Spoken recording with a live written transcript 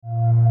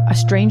a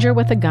stranger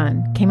with a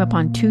gun came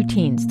upon two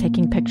teens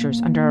taking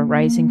pictures under a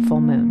rising full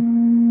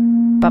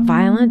moon. But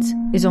violence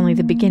is only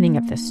the beginning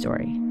of this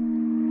story.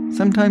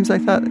 Sometimes I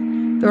thought,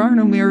 there are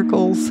no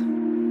miracles.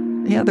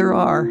 Yeah, there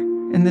are,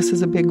 and this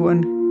is a big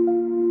one.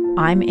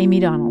 I'm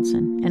Amy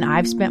Donaldson, and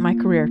I've spent my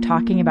career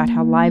talking about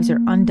how lives are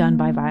undone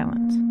by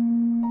violence.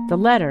 The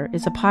Letter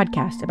is a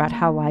podcast about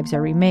how lives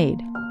are remade.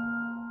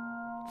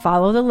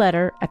 Follow The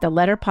Letter at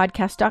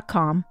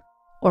theletterpodcast.com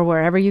or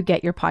wherever you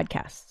get your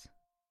podcasts.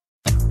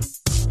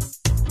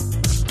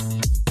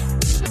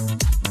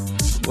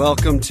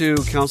 Welcome to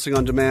Counseling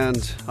on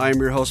Demand. I'm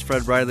your host,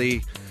 Fred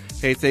Riley.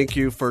 Hey, thank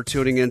you for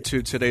tuning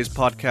into today's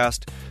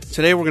podcast.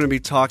 Today we're going to be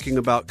talking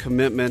about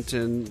commitment,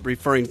 and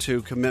referring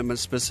to commitment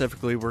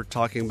specifically, we're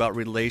talking about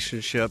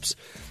relationships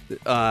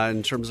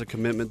in terms of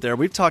commitment there.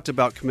 We've talked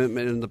about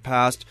commitment in the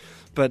past,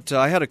 but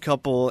I had a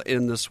couple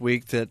in this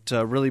week that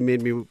really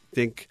made me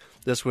think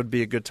this would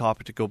be a good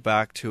topic to go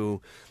back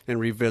to and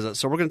revisit.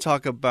 So we're going to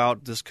talk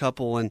about this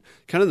couple and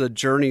kind of the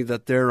journey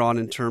that they're on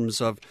in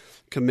terms of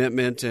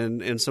commitment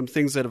and some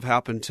things that have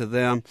happened to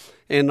them.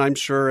 And I'm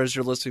sure as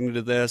you're listening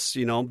to this,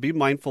 be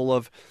mindful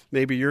of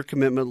maybe your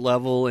commitment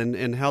level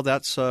and how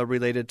that's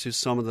related to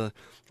some of the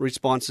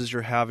responses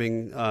you're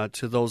having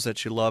to those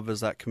that you love as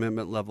that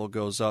commitment level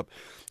goes up.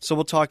 So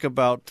we'll talk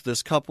about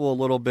this couple a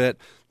little bit.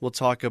 We'll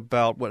talk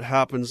about what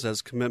happens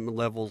as commitment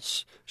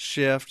levels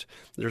shift.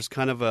 There's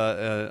kind of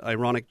a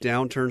ironic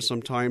downturn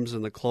sometimes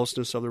in the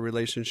closeness of the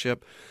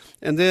relationship.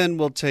 And then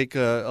we'll take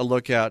a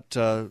look at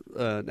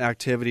an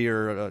activity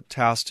or a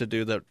task to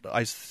do that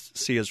I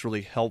see as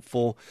really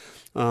helpful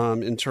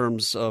in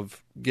terms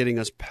of getting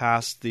us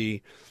past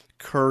the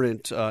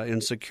current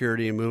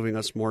insecurity and moving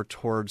us more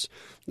towards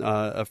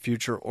a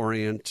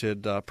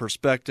future-oriented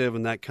perspective,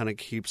 and that kind of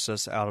keeps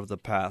us out of the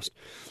past.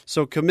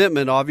 So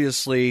commitment,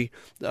 obviously,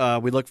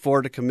 we look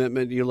forward to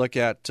commitment. You look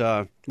at,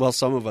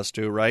 some of us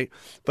do, right?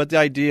 But the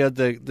idea,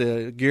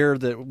 the gear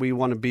that we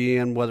want to be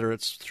in, whether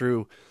it's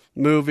through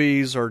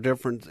movies or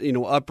different,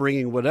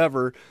 upbringing,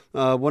 whatever,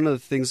 one of the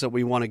things that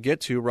we want to get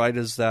to, right,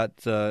 is that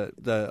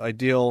the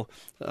ideal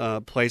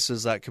place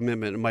is that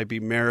commitment. It might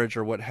be marriage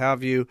or what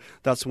have you.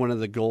 That's one of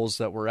the goals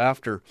that we're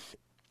after.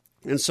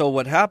 And so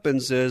what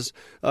happens is,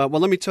 let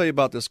me tell you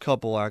about this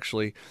couple,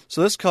 actually.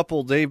 So this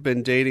couple, they've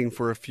been dating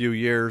for a few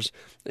years,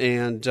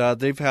 and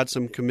they've had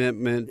some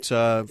commitment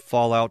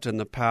fallout in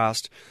the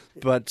past.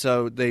 But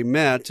they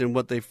met, and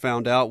what they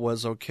found out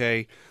was,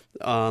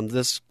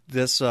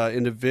 this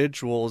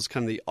individual is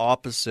kind of the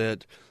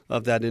opposite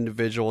of that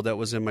individual that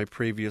was in my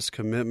previous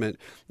commitment.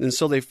 And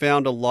so they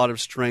found a lot of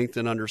strength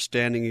in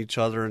understanding each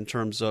other in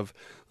terms of,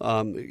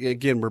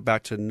 again, we're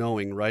back to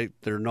knowing, right?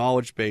 Their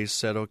knowledge base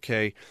said,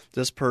 okay,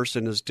 this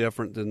person is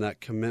different than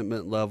that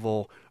commitment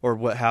level or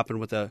what happened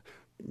with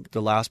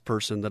the last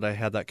person that I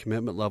had that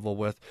commitment level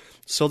with.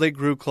 So they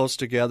grew close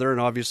together,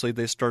 and obviously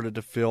they started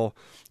to feel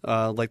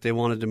like they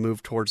wanted to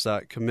move towards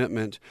that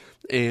commitment.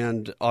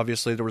 And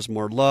obviously there was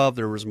more love,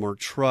 there was more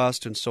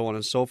trust, and so on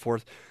and so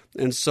forth.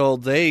 And so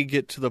they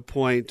get to the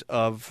point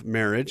of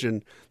marriage,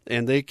 and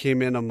they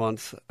came in a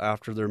month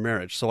after their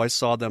marriage. So I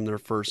saw them their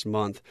first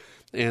month,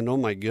 and oh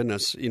my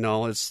goodness,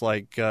 it's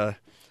like,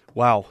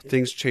 wow,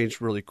 things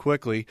changed really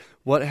quickly.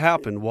 What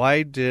happened?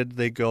 Why did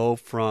they go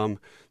from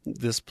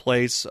this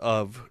place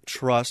of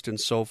trust and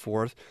so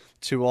forth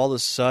to all of a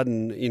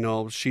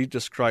sudden, she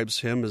describes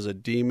him as a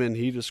demon.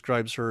 He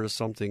describes her as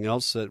something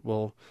else that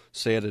we'll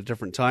say at a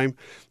different time.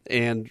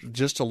 And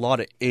just a lot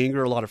of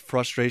anger, a lot of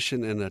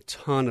frustration, and a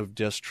ton of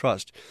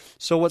distrust.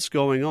 So what's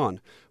going on?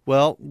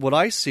 Well, what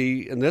I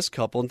see in this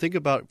couple, and think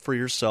about it for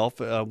yourself,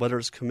 whether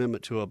it's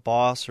commitment to a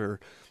boss or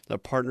a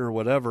partner or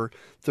whatever,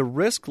 the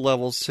risk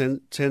level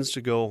tends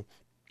to go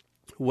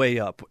way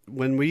up.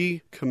 When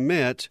we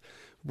commit,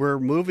 we're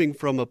moving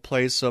from a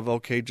place of,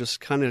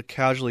 just kind of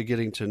casually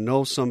getting to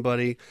know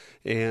somebody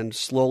and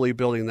slowly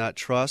building that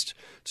trust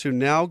to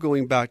now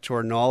going back to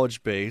our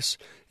knowledge base.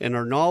 And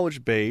our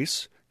knowledge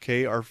base,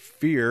 our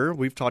fear,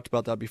 we've talked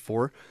about that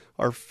before,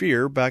 our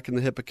fear back in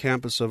the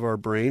hippocampus of our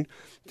brain,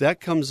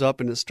 that comes up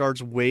and it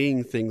starts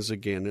weighing things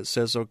again. It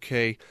says,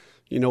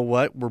 you know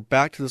what, we're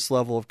back to this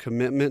level of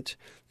commitment,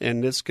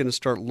 and it's going to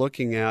start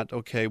looking at,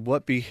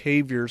 what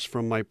behaviors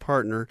from my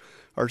partner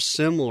are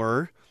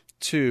similar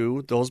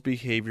to those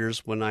behaviors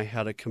when I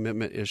had a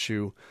commitment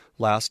issue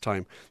last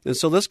time. And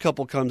so this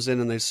couple comes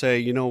in and they say,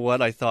 you know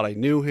what, I thought I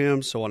knew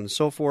him, so on and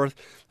so forth.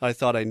 I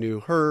thought I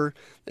knew her.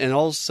 And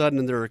all of a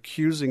sudden they're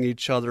accusing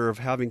each other of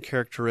having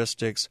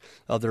characteristics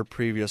of their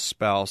previous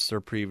spouse,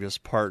 their previous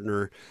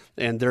partner.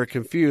 And they're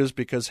confused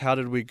because how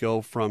did we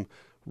go from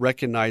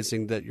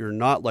recognizing that you're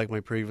not like my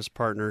previous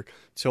partner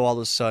till all of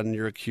a sudden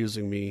you're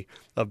accusing me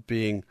of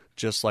being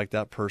just like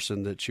that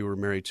person that you were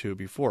married to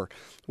before?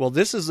 Well,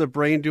 this is the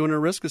brain doing a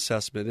risk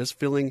assessment. It's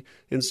feeling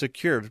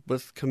insecure.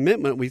 With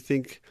commitment, we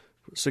think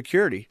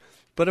security.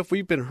 But if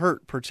we've been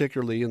hurt,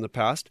 particularly in the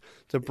past,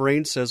 the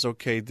brain says,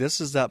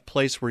 this is that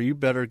place where you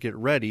better get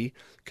ready,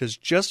 because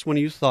just when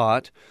you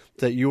thought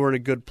that you were in a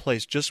good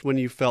place, just when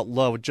you felt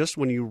love, just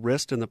when you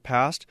risked in the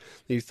past,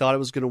 and you thought it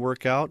was going to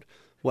work out,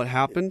 what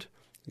happened?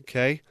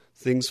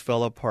 things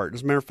fell apart.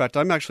 As a matter of fact,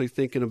 I'm actually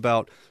thinking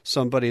about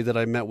somebody that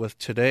I met with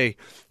today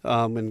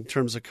in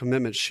terms of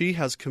commitment. She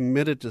has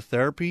committed to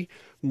therapy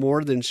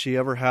more than she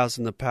ever has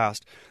in the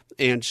past.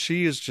 And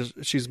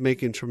she's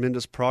making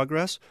tremendous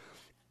progress.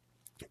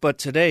 But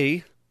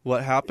today,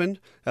 what happened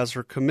as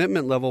her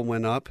commitment level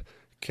went up,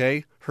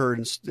 okay,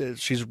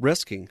 she's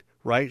risking,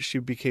 right? She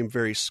became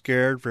very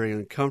scared, very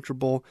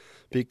uncomfortable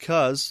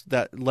because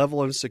that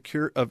level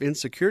of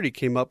insecurity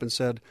came up and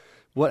said,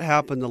 what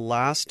happened the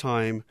last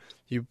time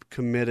you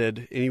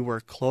committed anywhere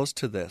close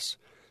to this,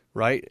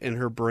 right? And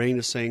her brain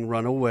is saying,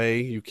 run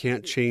away, you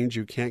can't change,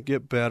 you can't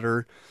get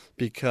better,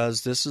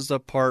 because this is the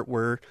part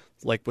where,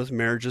 like with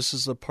marriage, this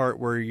is the part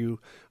where you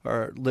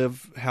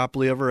live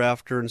happily ever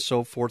after and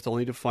so forth,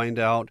 only to find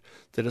out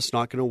that it's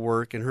not going to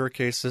work. In her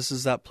case, this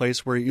is that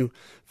place where you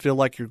feel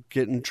like you're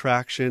getting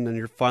traction and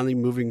you're finally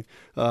moving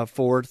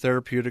forward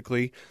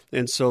therapeutically.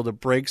 And so the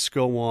brakes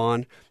go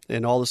on,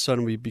 and all of a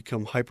sudden we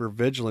become hyper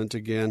vigilant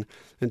again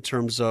in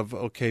terms of,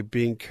 okay,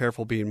 being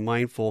careful, being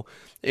mindful.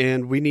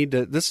 And we need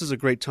to, this is a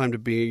great time to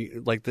be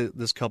like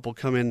this couple,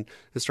 come in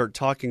and start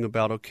talking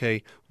about,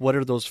 okay, what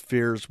are those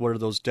fears? What are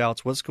those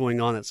doubts? What's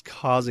going on that's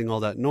causing all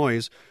that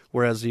noise?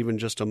 Whereas even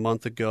just a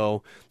month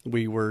ago,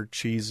 we were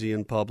cheesy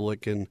in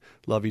public and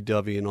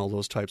lovey-dovey and all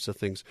those types of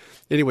things.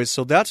 Anyway,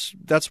 so that's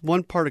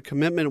one part of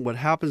commitment. What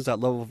happens,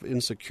 that level of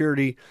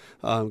insecurity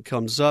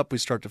comes up. We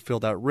start to feel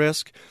that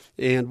risk.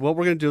 And what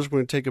we're going to do is we're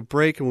going to take a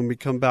break. And when we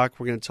come back,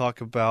 we're going to talk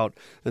about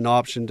an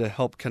option to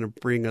help kind of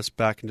bring us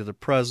back into the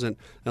present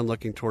and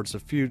looking towards the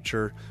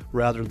future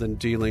rather than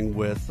dealing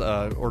with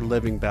or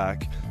living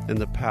back in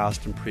the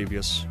past and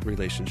previous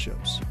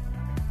relationships.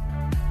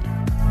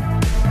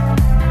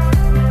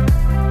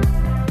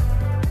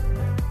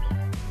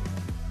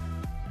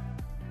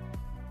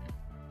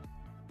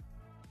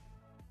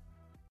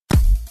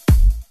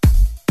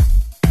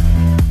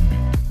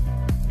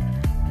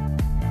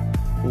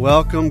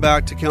 Welcome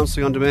back to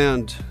Counseling on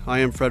Demand. I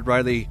am Fred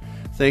Riley.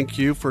 Thank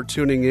you for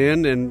tuning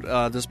in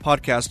this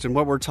podcast. And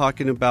what we're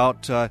talking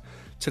about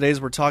today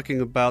we're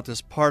talking about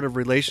this part of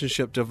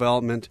relationship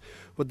development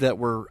that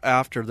we're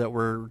after, that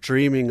we're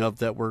dreaming of,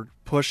 that we're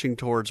pushing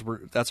towards.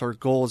 That's our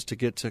goal, is to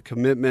get to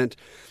commitment.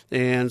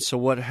 And so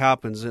what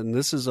happens? And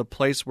this is a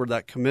place where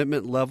that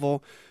commitment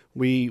level,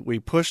 we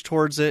push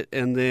towards it,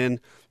 and then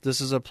this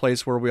is a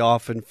place where we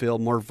often feel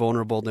more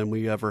vulnerable than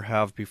we ever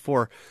have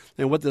before.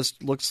 And what this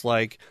looks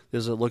like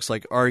is it looks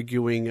like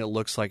arguing, it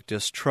looks like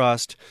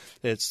distrust,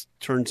 it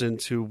turns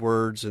into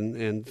words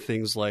and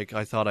things like,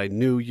 I thought I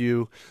knew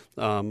you,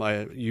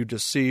 you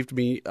deceived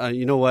me.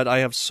 You know what? I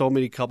have so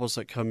many couples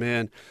that come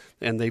in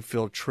and they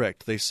feel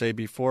tricked. They say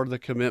before the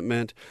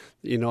commitment,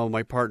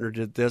 my partner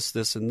did this,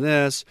 this, and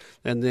this,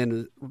 and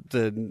then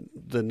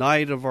the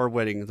night of our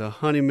wedding, the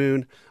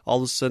honeymoon, all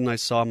of a sudden I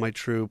saw my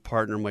true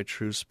partner, my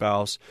true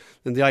spouse.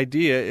 And the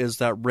idea is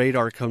that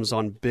radar comes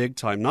on big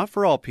time, not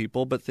for all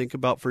people, but think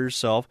about for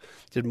yourself.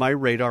 Did my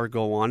radar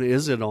go on?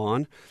 Is it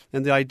on?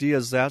 And the idea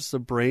is that's the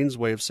brain's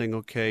way of saying,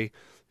 okay,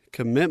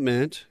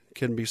 commitment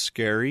can be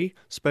scary,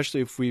 especially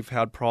if we've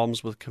had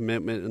problems with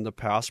commitment in the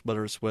past,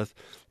 whether it's with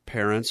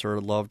parents or a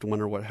loved one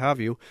or what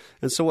have you.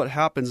 And so what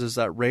happens is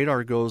that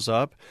radar goes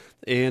up,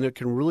 and it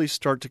can really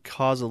start to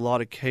cause a lot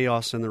of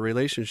chaos in the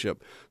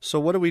relationship. So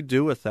what do we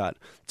do with that?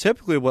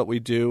 Typically what we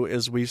do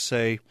is we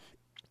say,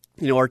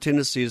 our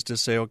tendency is to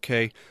say,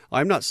 okay,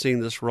 I'm not seeing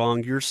this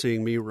wrong, you're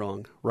seeing me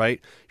wrong, right?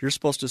 You're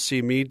supposed to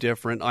see me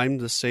different. I'm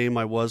the same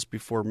I was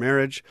before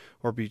marriage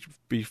or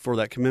before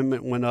that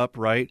commitment went up,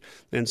 right?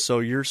 And so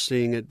you're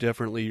seeing it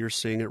differently, you're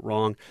seeing it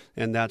wrong,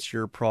 and that's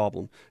your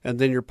problem. And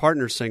then your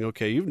partner's saying,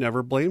 okay, you've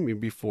never blamed me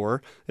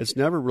before. It's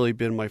never really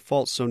been my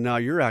fault, so now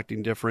you're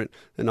acting different,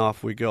 and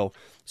off we go.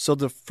 So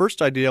the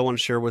first idea I want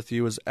to share with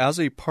you is, as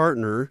a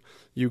partner,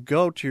 you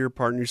go to your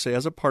partner, you say,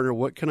 as a partner,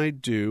 what can I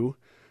do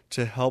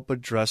to help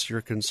address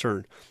your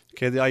concern?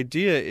 Okay, the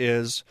idea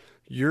is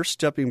you're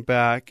stepping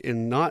back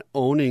and not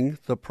owning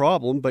the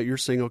problem, but you're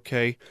saying,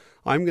 okay,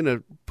 I'm going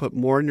to put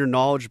more in your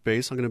knowledge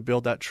base. I'm going to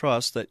build that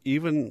trust that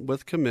even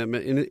with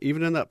commitment,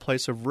 even in that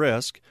place of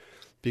risk,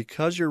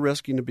 because you're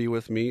risking to be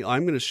with me,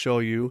 I'm going to show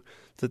you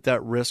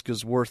that risk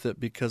is worth it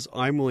because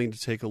I'm willing to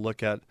take a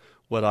look at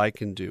what I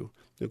can do.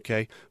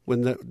 Okay,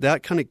 when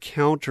that kind of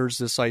counters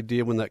this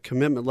idea, when that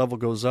commitment level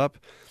goes up,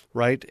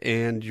 right,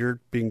 and you're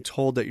being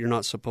told that you're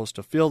not supposed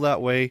to feel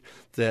that way,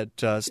 that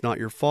it's not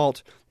your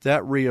fault,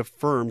 that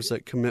reaffirms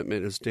that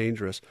commitment is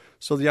dangerous.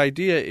 So the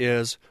idea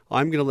is,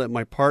 I'm going to let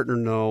my partner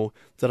know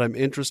that I'm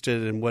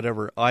interested in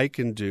whatever I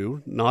can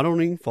do, not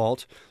owning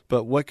fault,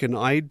 but what can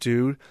I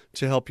do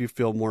to help you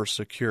feel more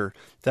secure?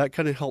 That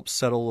kind of helps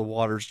settle the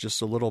waters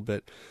just a little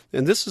bit.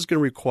 And this is going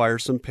to require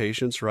some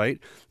patience, right?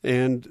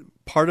 And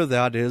part of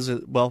that is,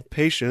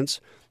 patience,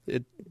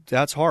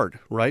 that's hard,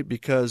 right?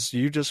 Because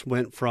you just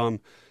went from,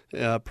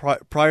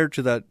 prior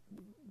to that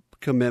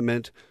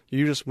commitment,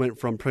 you just went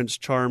from Prince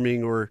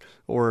Charming or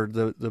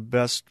the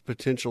best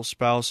potential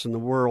spouse in the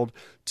world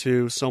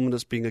to someone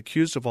that's being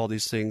accused of all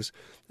these things,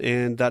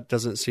 and that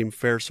doesn't seem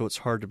fair, so it's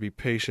hard to be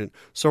patient.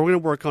 So we're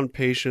going to work on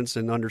patience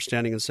and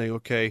understanding and saying,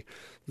 okay,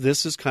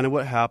 this is kind of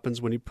what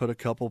happens when you put a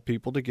couple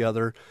people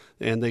together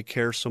and they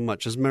care so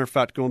much. As a matter of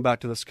fact, going back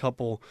to this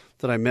couple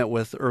that I met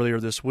with earlier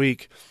this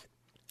week,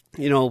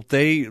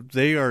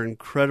 they are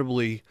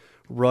incredibly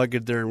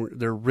rugged. They're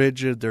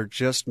rigid. They're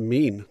just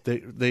mean.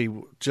 They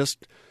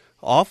just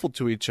awful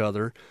to each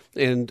other.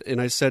 And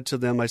I said to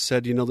them,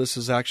 this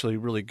is actually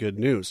really good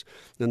news.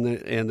 And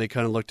they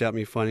kind of looked at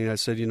me funny. And I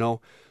said,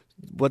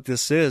 what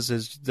this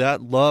is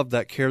that love,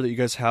 that care that you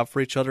guys have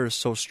for each other is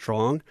so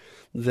strong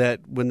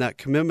that when that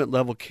commitment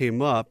level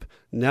came up,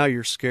 now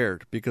you're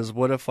scared because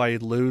what if I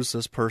lose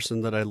this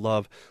person that I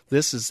love?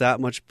 This is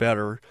that much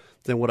better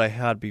than what I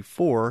had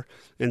before,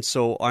 and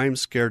so I'm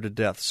scared to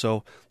death.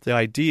 So the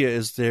idea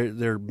is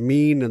they're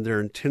mean and they're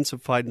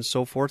intensified and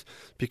so forth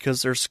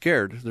because they're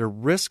scared. They're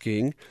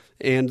risking,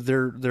 and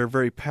they're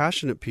very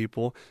passionate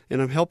people,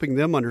 and I'm helping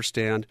them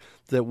understand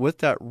that with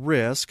that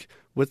risk,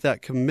 with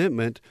that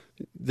commitment,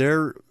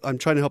 I'm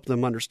trying to help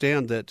them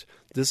understand that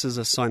this is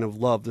a sign of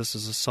love. This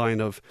is a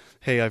sign of,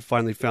 hey, I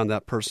finally found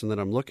that person that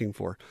I'm looking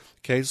for.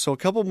 Okay, so a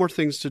couple more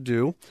things to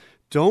do.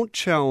 Don't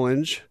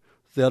challenge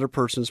the other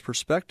person's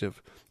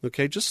perspective.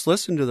 Okay, just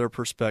listen to their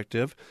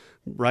perspective,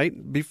 right?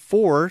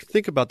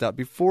 Think about that.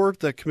 Before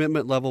the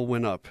commitment level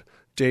went up,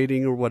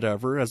 dating or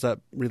whatever, as that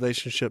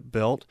relationship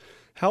built,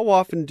 how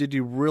often did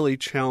you really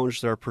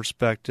challenge their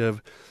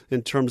perspective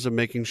in terms of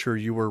making sure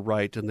you were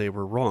right and they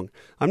were wrong?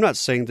 I'm not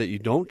saying that you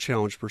don't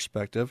challenge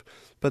perspective,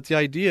 but the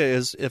idea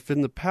is if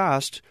in the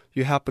past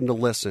you happened to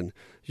listen,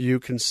 you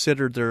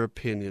considered their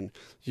opinion,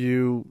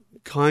 you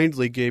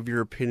kindly gave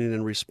your opinion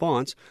in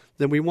response,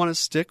 then we want to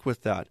stick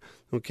with that.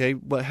 Okay,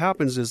 what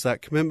happens is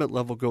that commitment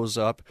level goes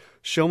up.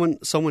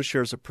 Someone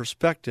shares a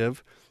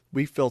perspective.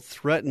 We feel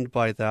threatened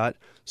by that.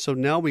 So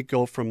now we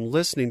go from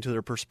listening to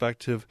their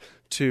perspective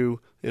to,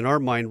 in our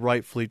mind,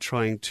 rightfully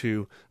trying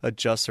to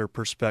adjust their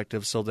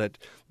perspective so that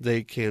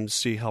they can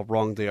see how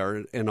wrong they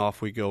are, and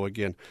off we go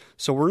again.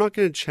 So we're not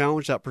going to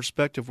challenge that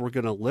perspective. We're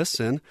going to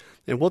listen,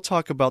 and we'll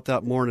talk about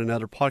that more in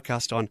another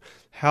podcast on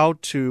how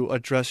to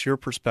address your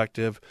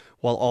perspective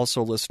while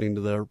also listening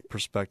to their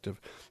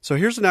perspective. So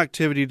here's an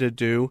activity to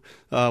do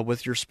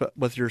with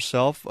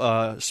yourself,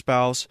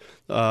 spouse.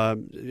 I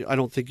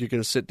don't think you're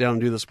going to sit down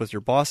and do this with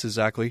your boss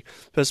exactly,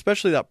 but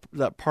especially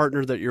that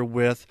partner that you're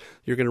with,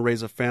 you're going to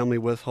raise a family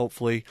with,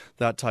 hopefully,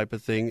 that type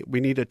of thing. We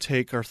need to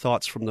take our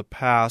thoughts from the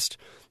past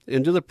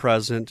into the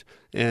present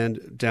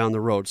and down the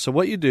road. So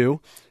what you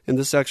do in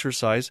this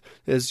exercise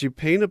is you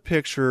paint a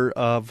picture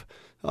of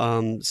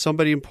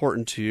somebody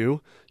important to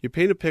you. You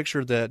paint a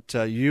picture that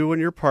you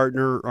and your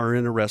partner are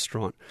in a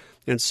restaurant,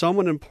 and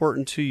someone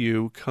important to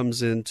you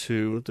comes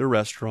into the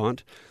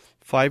restaurant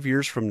 5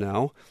 years from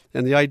now,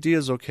 and the idea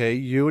is, okay,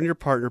 you and your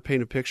partner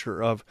paint a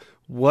picture of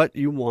what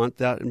you want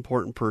that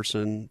important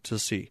person to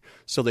see.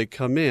 So they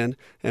come in,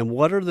 and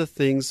what are the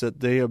things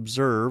that they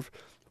observe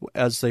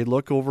as they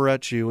look over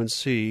at you and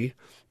see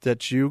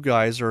that you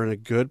guys are in a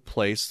good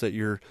place, that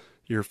you're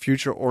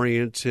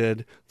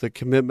future-oriented, the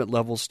commitment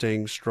level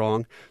staying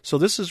strong. So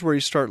this is where you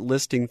start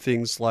listing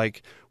things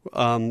like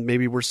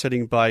maybe we're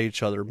sitting by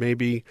each other.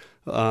 Maybe,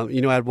 I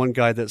had one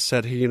guy that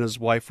said he and his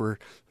wife were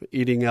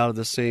eating out of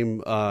the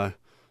same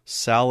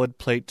salad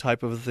plate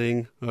type of a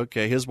thing.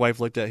 Okay, his wife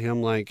looked at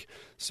him like,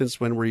 since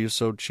when were you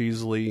so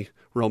cheesily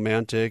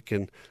romantic?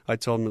 And I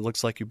told him, it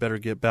looks like you better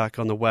get back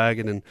on the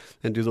wagon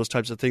and do those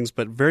types of things.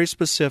 But very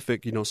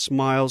specific,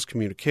 smiles,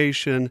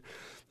 communication,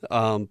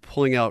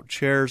 pulling out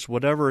chairs,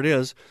 whatever it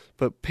is.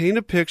 But paint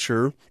a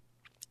picture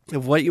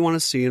of what you want to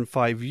see in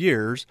 5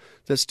 years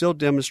that still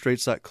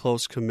demonstrates that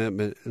close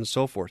commitment and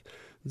so forth.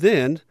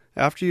 Then,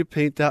 after you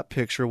paint that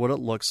picture, what it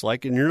looks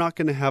like, and you're not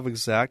going to have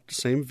exact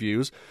same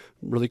views.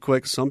 Really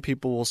quick, some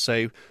people will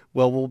say,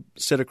 well, we'll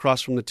sit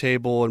across from the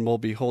table and we'll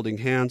be holding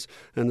hands,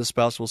 and the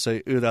spouse will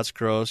say, ooh, that's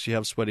gross, you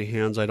have sweaty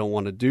hands, I don't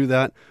want to do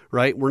that,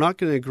 right? We're not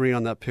going to agree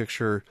on that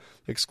picture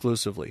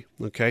exclusively,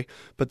 okay?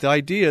 But the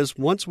idea is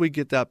once we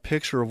get that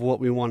picture of what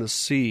we want to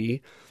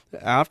see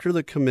after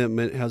the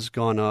commitment has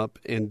gone up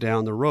and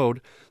down the road,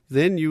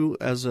 then you,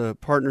 as a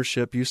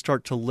partnership, you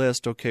start to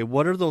list, okay,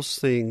 what are those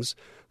things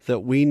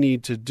that we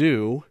need to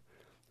do,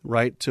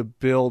 right, to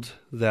build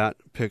that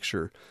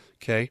picture,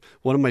 okay?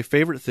 One of my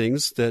favorite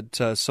things that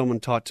someone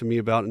talked to me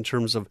about in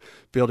terms of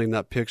building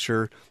that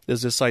picture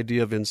is this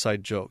idea of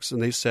inside jokes.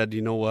 And they said,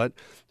 you know what,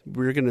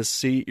 you're going to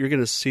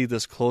see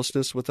this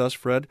closeness with us,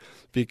 Fred,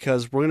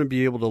 because we're going to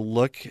be able to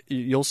look,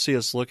 you'll see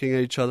us looking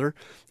at each other,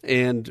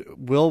 and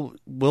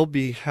we'll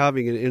be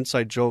having an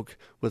inside joke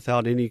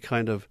without any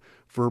kind of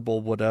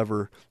verbal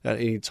whatever at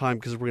any time,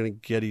 because we're going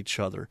to get each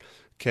other.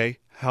 Okay,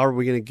 how are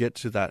we going to get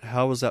to that?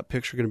 How is that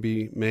picture going to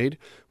be made?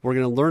 We're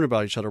going to learn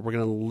about each other. We're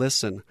going to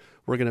listen.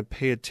 We're going to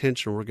pay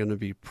attention. We're going to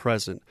be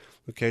present.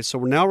 Okay, so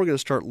now we're going to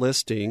start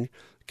listing,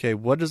 okay,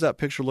 what does that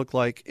picture look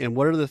like, and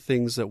what are the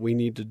things that we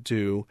need to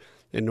do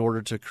in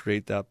order to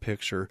create that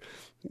picture?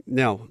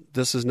 Now,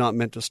 this is not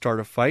meant to start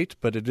a fight,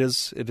 but it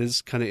is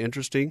kind of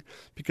interesting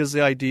because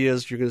the idea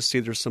is you're going to see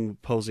there's some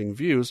opposing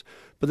views,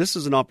 but this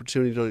is an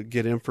opportunity to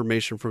get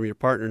information from your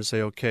partner and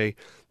say, okay,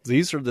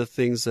 these are the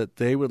things that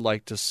they would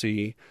like to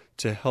see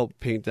to help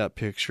paint that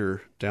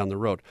picture down the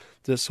road.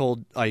 This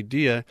whole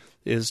idea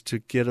is to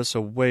get us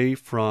away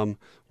from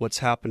what's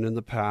happened in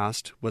the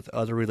past with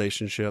other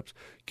relationships,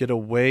 get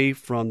away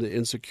from the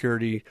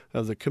insecurity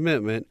of the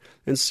commitment,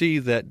 and see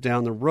that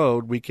down the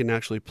road we can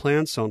actually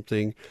plan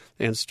something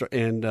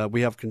and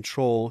we have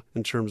control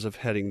in terms of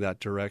heading that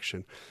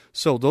direction.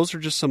 So those are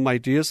just some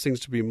ideas,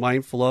 things to be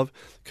mindful of.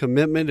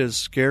 Commitment is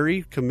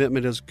scary.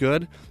 Commitment is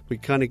good. We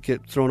kind of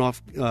get thrown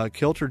off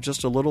kilter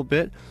just a little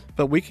bit,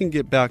 but we can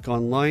get back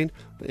online.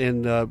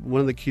 And one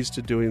of the keys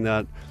to doing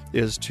that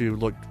is to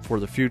look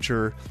for the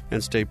future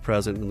and stay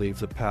present and leave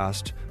the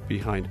past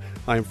behind.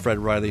 I'm Fred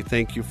Riley.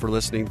 Thank you for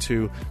listening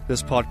to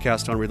this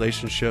podcast on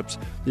relationships.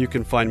 You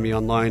can find me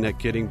online at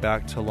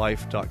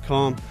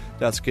gettingbacktolife.com.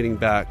 That's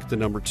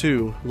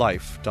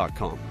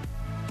gettingback2life.com.